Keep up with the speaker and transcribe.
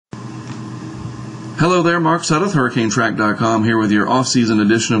Hello there, Mark Sudduth, HurricaneTrack.com, here with your off-season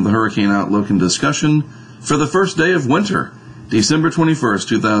edition of the Hurricane Outlook and discussion for the first day of winter, December 21st,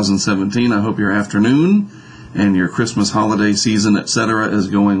 2017. I hope your afternoon and your Christmas holiday season, etc., is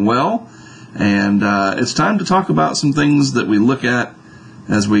going well. And it's time to talk about some things that we look at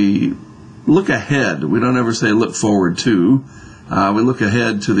as we look ahead. We don't ever say look forward to. We look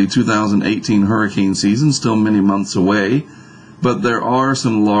ahead to the 2018 hurricane season, still many months away. But there are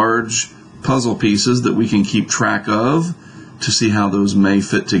some large puzzle pieces that we can keep track of to see how those may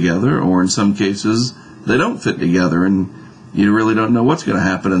fit together, or in some cases they don't fit together and you really don't know what's going to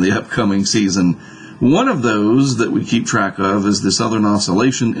happen in the upcoming season. One of those that we keep track of is the Southern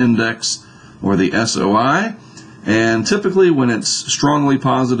Oscillation Index, or the SOI, and typically when it's strongly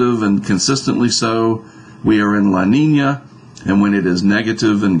positive and consistently so, we are in La Nina, and when it is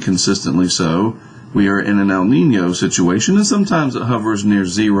negative and consistently so, we are in an El Nino situation, and sometimes it hovers near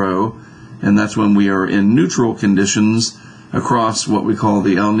zero, and that's when we are in neutral conditions across what we call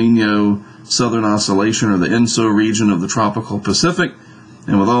the El Nino Southern Oscillation, or the ENSO region of the tropical Pacific.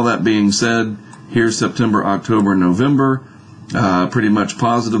 And with all that being said, here's September, October, November, pretty much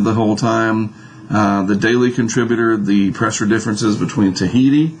positive the whole time. The daily contributor, the pressure differences between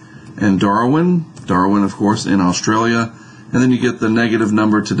Tahiti and Darwin, of course, in Australia. And then you get the negative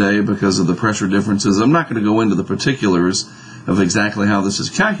number today because of the pressure differences. I'm not going to go into the particulars of exactly how this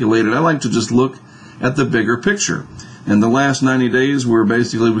is calculated. I like to just look at the bigger picture. In the last 90 days, we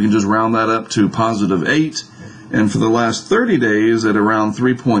can just round that up to positive 8. And for the last 30 days at around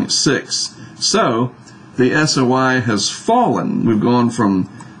 3.6. So the SOI has fallen. We've gone from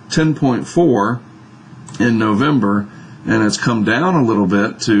 10.4 in November, and it's come down a little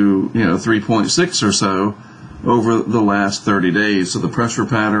bit to 3.6 or so over the last 30 days. So the pressure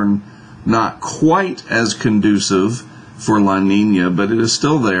pattern not quite as conducive for La Nina, but it is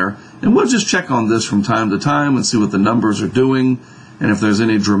still there. And we'll just check on this from time to time and see what the numbers are doing. And if there's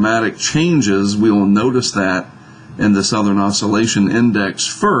any dramatic changes, we will notice that in the Southern Oscillation Index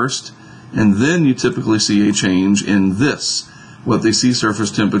first, and then you typically see a change in this, what the sea surface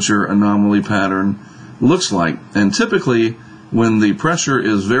temperature anomaly pattern looks like. And typically, when the pressure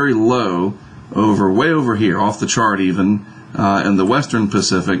is very low, way over here, off the chart even, in the western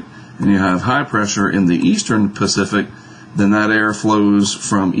Pacific, and you have high pressure in the eastern Pacific, then that air flows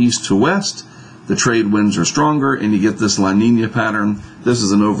from east to west, the trade winds are stronger, and you get this La Nina pattern. This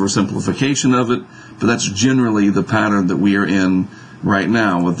is an oversimplification of it, but that's generally the pattern that we are in right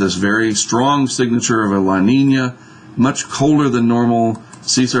now, with this very strong signature of a La Nina, much colder than normal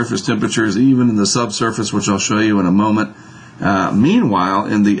sea surface temperatures, even in the subsurface, which I'll show you in a moment. Meanwhile,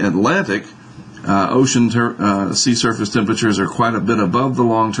 in the Atlantic, sea surface temperatures are quite a bit above the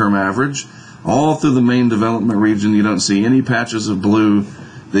long-term average. All through the main development region, you don't see any patches of blue.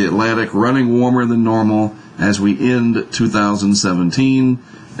 The Atlantic running warmer than normal as we end 2017.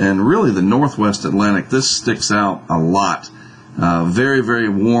 And really the Northwest Atlantic, this sticks out a lot. Very, very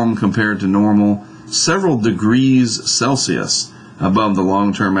warm compared to normal. Several degrees Celsius above the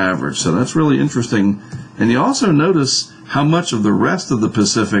long-term average. So that's really interesting. And you also notice how much of the rest of the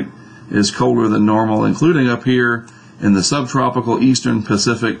Pacific is colder than normal, including up here in the subtropical Eastern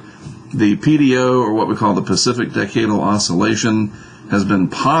Pacific. The PDO, or what we call the Pacific Decadal Oscillation, has been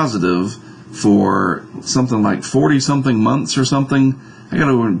positive for something like 40-something months or something. I got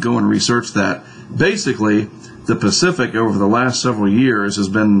to go and research that. Basically, the Pacific over the last several years has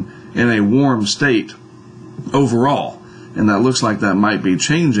been in a warm state overall, and that looks like that might be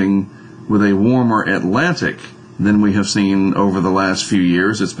changing with a warmer Atlantic than we have seen over the last few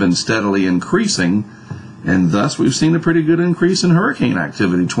years. It's been steadily increasing, and thus we've seen a pretty good increase in hurricane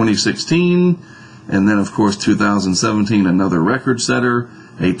activity. 2016, and then of course 2017, another record setter,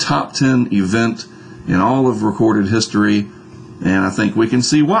 a top 10 event in all of recorded history, and I think we can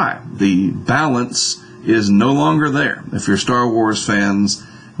see why. The balance is no longer there. If you're Star Wars fans,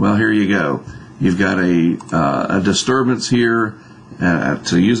 well, here you go. You've got a disturbance here,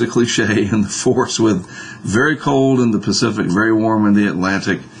 to use a cliche, in the force, with very cold in the Pacific, very warm in the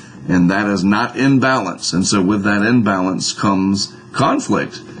Atlantic, and that is not in balance. And so with that imbalance comes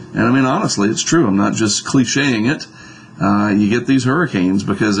conflict. And I mean, honestly, it's true. I'm not just clichéing it. You get these hurricanes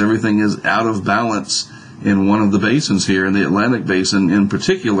because everything is out of balance in one of the basins here, in the Atlantic Basin in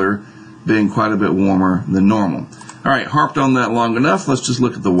particular, being quite a bit warmer than normal. All right, harped on that long enough. Let's just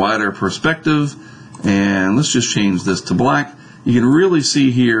look at the wider perspective, and let's just change this to black. You can really see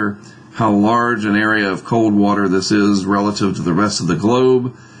here how large an area of cold water this is relative to the rest of the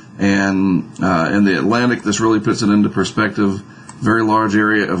globe. And in the Atlantic, this really puts it into perspective. Very large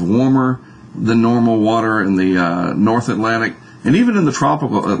area of warmer than normal water in the North Atlantic. And even in the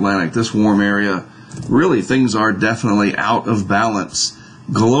tropical Atlantic, this warm area really things are definitely out of balance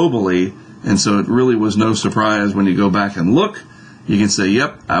globally. And so it really was no surprise when you go back and look. You can say,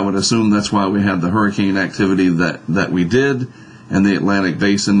 yep, I would assume that's why we had the hurricane activity that we did, and the Atlantic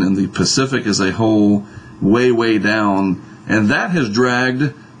Basin and the Pacific as a whole way down. And that has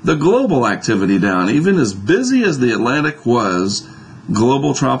dragged the global activity down. Even as busy as the Atlantic was,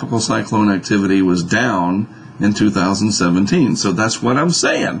 global tropical cyclone activity was down in 2017. So that's what I'm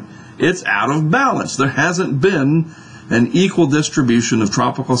saying. It's out of balance. There hasn't been an equal distribution of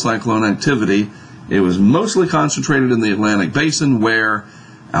tropical cyclone activity. It was mostly concentrated in the Atlantic Basin, where,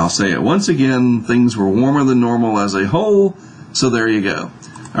 I'll say it once again, things were warmer than normal as a whole. So there you go.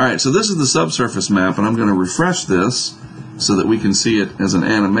 All right, so this is the subsurface map, and I'm going to refresh this so that we can see it as an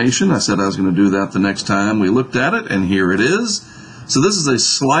animation. I said I was going to do that the next time we looked at it, and here it is. So this is a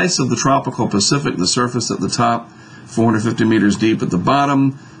slice of the tropical Pacific, the surface at the top, 450 meters deep at the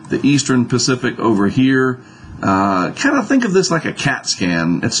bottom, the eastern Pacific over here. Kind of think of this like a CAT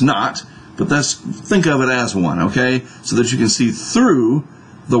scan. It's not, but think of it as one, okay? So that you can see through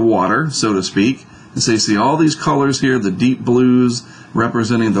the water, so to speak. And so you see all these colors here, the deep blues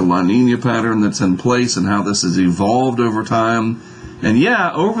representing the La Nina pattern that's in place and how this has evolved over time. And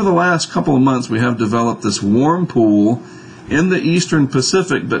yeah, over the last couple of months, we have developed this warm pool in the eastern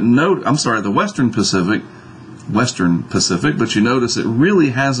Pacific, but the western Pacific, but you notice it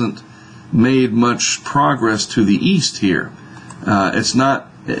really hasn't made much progress to the east here.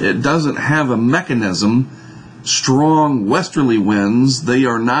 It doesn't have a mechanism. Strong westerly winds, they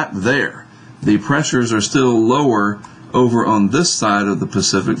are not there. The pressures are still lower over on this side of the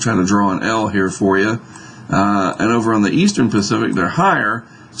Pacific. Try to draw an L here for you. And over on the eastern Pacific, they're higher,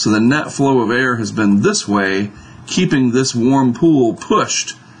 so the net flow of air has been this way, keeping this warm pool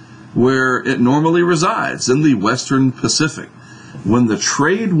pushed where it normally resides, in the western Pacific. When the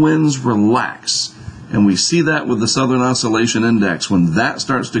trade winds relax, and we see that with the Southern Oscillation Index, when that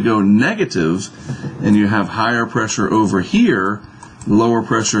starts to go negative and you have higher pressure over here, lower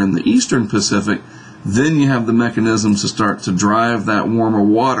pressure in the eastern Pacific, then you have the mechanisms to start to drive that warmer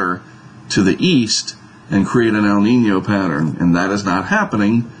water to the east and create an El Nino pattern. And that is not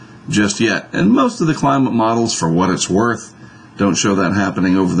happening just yet. And most of the climate models, for what it's worth, don't show that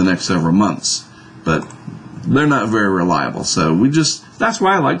happening over the next several months. But they're not very reliable. So that's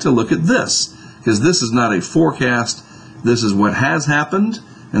why I like to look at this, because this is not a forecast. This is what has happened,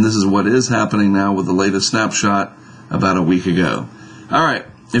 and this is what is happening now with the latest snapshot about a week ago. All right,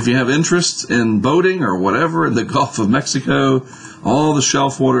 if you have interest in boating or whatever in the Gulf of Mexico, all the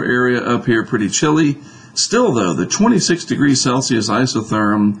shelf water area up here pretty chilly. Still, though, the 26 degrees Celsius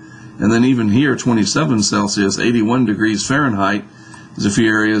isotherm, and then even here 27 Celsius, 81 degrees Fahrenheit. There's a few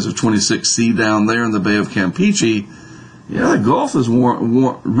areas of 26°C down there in the Bay of Campeche. Yeah, the Gulf is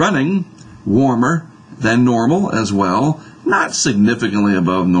running warmer than normal as well, not significantly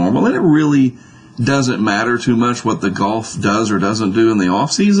above normal, and it really doesn't matter too much what the Gulf does or doesn't do in the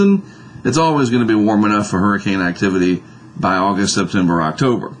off season. It's always going to be warm enough for hurricane activity by August, September,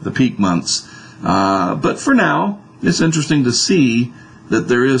 October, the peak months. But for now, it's interesting to see that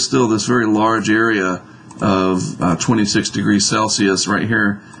there is still this very large area of 26 degrees Celsius right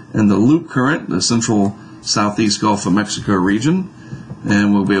here in the loop current, the central southeast Gulf of Mexico region,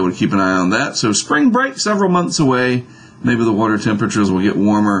 and we'll be able to keep an eye on that. So spring break, several months away. Maybe the water temperatures will get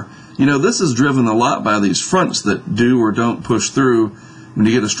warmer. You know, this is driven a lot by these fronts that do or don't push through. When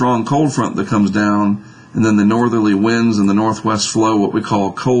you get a strong cold front that comes down, and then the northerly winds and the northwest flow, what we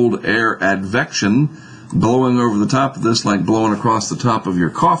call cold air advection, blowing over the top of this like blowing across the top of your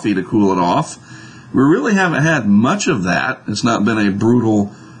coffee to cool it off. We really haven't had much of that. It's not been a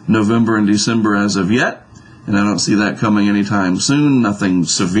brutal November and December as of yet, and I don't see that coming anytime soon. Nothing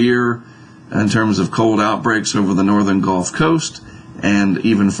severe in terms of cold outbreaks over the northern Gulf Coast and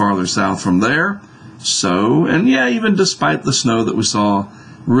even farther south from there. So, and yeah, even despite the snow that we saw,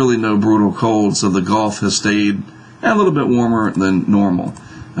 really no brutal cold, so the Gulf has stayed a little bit warmer than normal.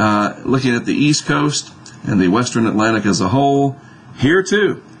 Looking at the East Coast and the Western Atlantic as a whole, here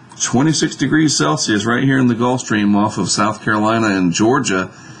too, 26 degrees Celsius right here in the Gulf Stream off of South Carolina and Georgia.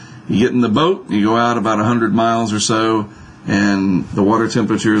 You get in the boat, you go out about 100 miles or so, and the water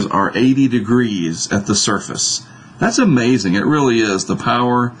temperatures are 80 degrees at the surface. That's amazing. It really is the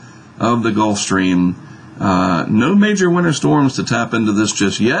power of the Gulf Stream. No major winter storms to tap into this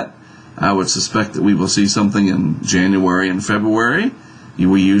just yet. I would suspect that we will see something in January and February.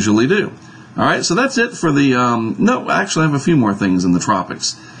 We usually do. All right, so that's it for the, actually I have a few more things in the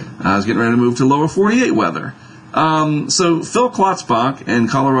tropics. I was getting ready to move to lower 48 weather. So Phil Klotzbach and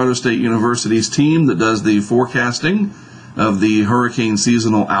Colorado State University's team that does the forecasting of the hurricane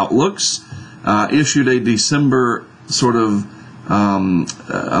seasonal outlooks, issued a December sort of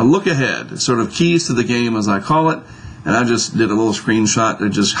a look ahead, sort of keys to the game, as I call it. And I just did a little screenshot to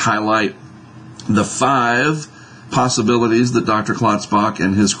just highlight the 5 possibilities that Dr. Klotzbach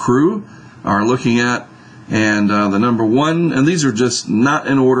and his crew are looking at. And the number 1, and these are just not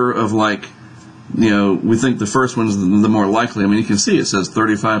in order of like, we think the first one's the more likely. I mean, you can see it says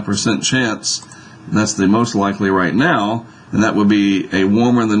 35% chance. That's the most likely right now. And that would be a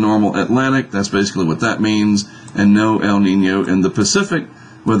warmer than normal Atlantic. That's basically what that means. And no El Nino in the Pacific,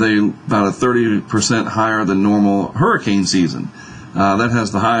 with about a 30% higher than normal hurricane season. That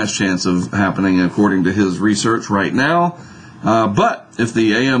has the highest chance of happening according to his research right now. But if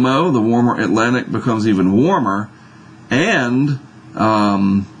the AMO, the warmer Atlantic, becomes even warmer, and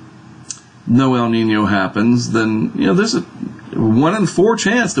no El Nino happens, then there's a 1 in 4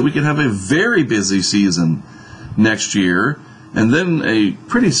 chance that we could have a very busy season next year, and then a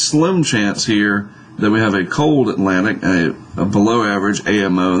pretty slim chance here that we have a cold Atlantic, a below average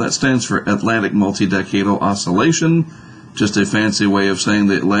AMO. That stands for Atlantic Multi-Decadal Oscillation, just a fancy way of saying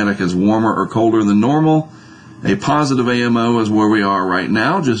the Atlantic is warmer or colder than normal. A positive AMO is where we are right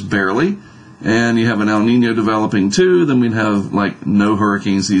now, just barely. And you have an El Nino developing too, then we'd have like no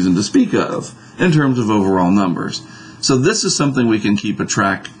hurricane season to speak of in terms of overall numbers. So this is something we can keep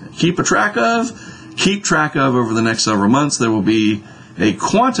track of over the next several months. There will be a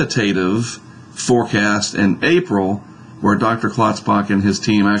quantitative forecast in April where Dr. Klotzbach and his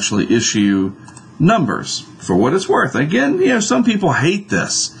team actually issue numbers for what it's worth. Again, some people hate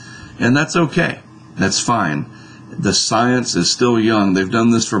this, and that's okay. That's fine. The science is still young. They've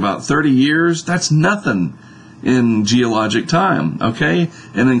done this for about 30 years. That's nothing in geologic time, okay?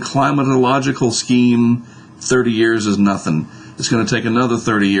 And in climatological scheme, 30 years is nothing. It's going to take another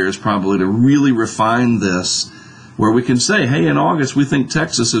 30 years probably to really refine this, where we can say, hey, in August we think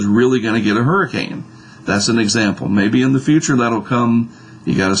Texas is really going to get a hurricane. That's an example. Maybe in the future that'll come.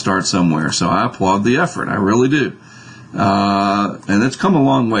 You got to start somewhere. So I applaud the effort. I really do. And it's come a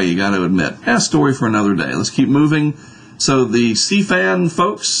long way, you got to admit. Story for another day. Let's keep moving. So the CFAN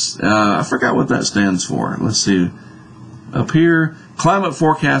folks, I forgot what that stands for. Let's see. Up here, Climate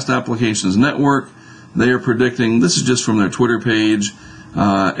Forecast Applications Network. They are predicting, this is just from their Twitter page,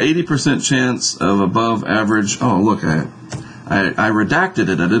 80% chance of above average. Oh, look, I redacted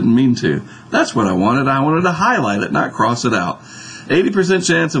it. I didn't mean to. That's what I wanted. I wanted to highlight it, not cross it out. 80%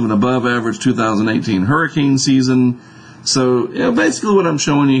 chance of an above average 2018 hurricane season. So, basically what I'm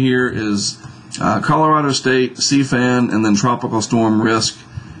showing you here is Colorado State, CFAN, and then tropical storm risk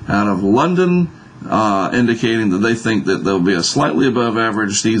out of London, indicating that they think that there'll be a slightly above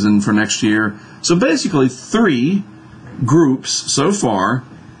average season for next year. So basically 3 groups so far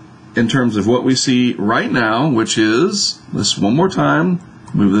in terms of what we see right now, which is, this one more time,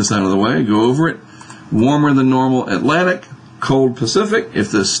 move this out of the way, go over it, warmer than normal Atlantic, cold Pacific.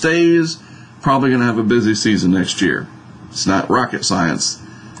 If this stays, probably going to have a busy season next year. It's not rocket science.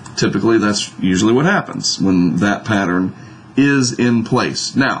 Typically, that's usually what happens when that pattern is in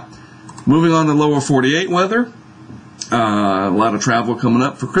place. Now, moving on to lower 48 weather. A lot of travel coming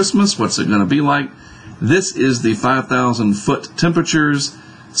up for Christmas. What's it going to be like? This is the 5,000-foot temperatures,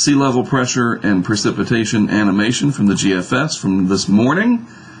 sea level pressure, and precipitation animation from the GFS from this morning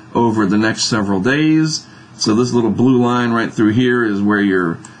over the next several days. So this little blue line right through here is where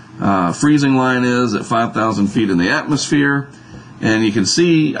your freezing line is at 5,000 feet in the atmosphere. And you can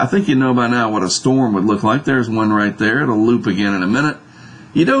see, I think you know by now what a storm would look like. There's one right there. It'll loop again in a minute.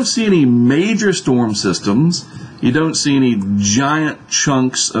 You don't see any major storm systems. You don't see any giant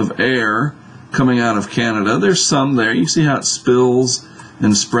chunks of air coming out of Canada. There's some there. You see how it spills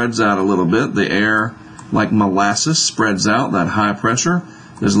and spreads out a little bit. The air, like molasses, spreads out, that high pressure.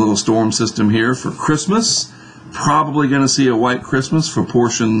 There's a little storm system here for Christmas. Probably going to see a white Christmas for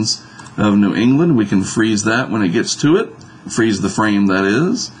portions of New England. We can freeze that when it gets to it. Freeze the frame, that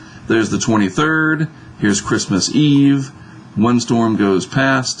is. There's the 23rd. Here's Christmas Eve. One storm goes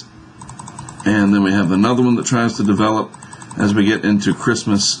past. And then we have another one that tries to develop as we get into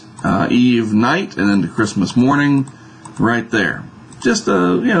Christmas Eve night and into Christmas morning right there. Just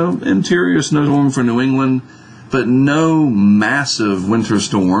a, interior snowstorm for New England, but no massive winter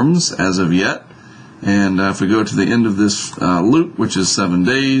storms as of yet. And if we go to the end of this loop, which is 7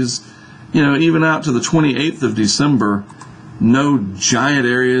 days, even out to the 28th of December, no giant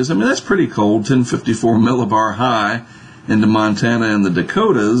areas. I mean, that's pretty cold, 1054 millibar high into Montana and the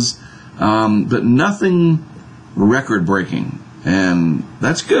Dakotas, but nothing record-breaking. And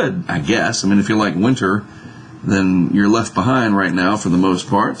that's good, I guess. I mean, if you like winter, then you're left behind right now for the most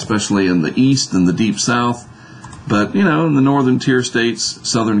part, especially in the east and the deep south. But, in the northern tier states,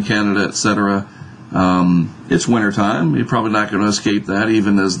 southern Canada, etc., it's wintertime. You're probably not going to escape that,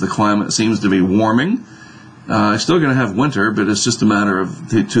 even as the climate seems to be warming. Still going to have winter, but it's just a matter of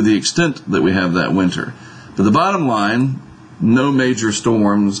to the extent that we have that winter. But the bottom line, no major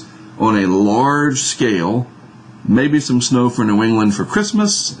storms on a large scale. Maybe some snow for New England for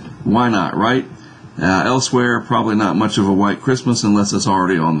Christmas. Why not, right? Elsewhere, probably not much of a white Christmas unless it's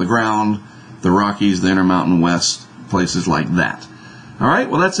already on the ground. The Rockies, the Intermountain West, places like that. All right,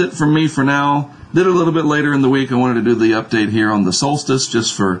 well, that's it from me for now. Did a little bit later in the week. I wanted to do the update here on the solstice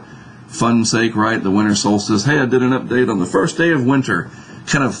just for fun's sake, right? The winter solstice. Hey, I did an update on the first day of winter,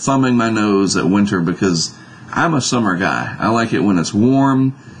 kind of thumbing my nose at winter because I'm a summer guy. I like it when it's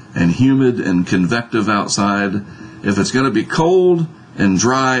warm and humid and convective outside. If it's going to be cold and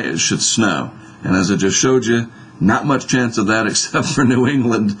dry, it should snow. And as I just showed you, not much chance of that except for New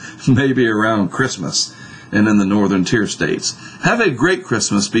England, maybe around Christmas and in the northern tier states. Have a great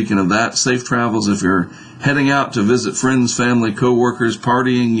Christmas, speaking of that. Safe travels if you're heading out to visit friends, family, co-workers,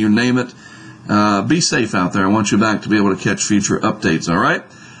 partying, you name it. Be safe out there. I want you back to be able to catch future updates, all right?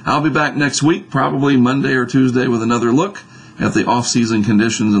 I'll be back next week, probably Monday or Tuesday, with another look at the off-season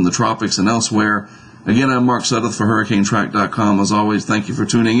conditions in the tropics and elsewhere. Again, I'm Mark Sudduth for HurricaneTrack.com. As always, thank you for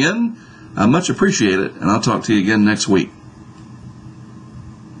tuning in. I much appreciate it, and I'll talk to you again next week.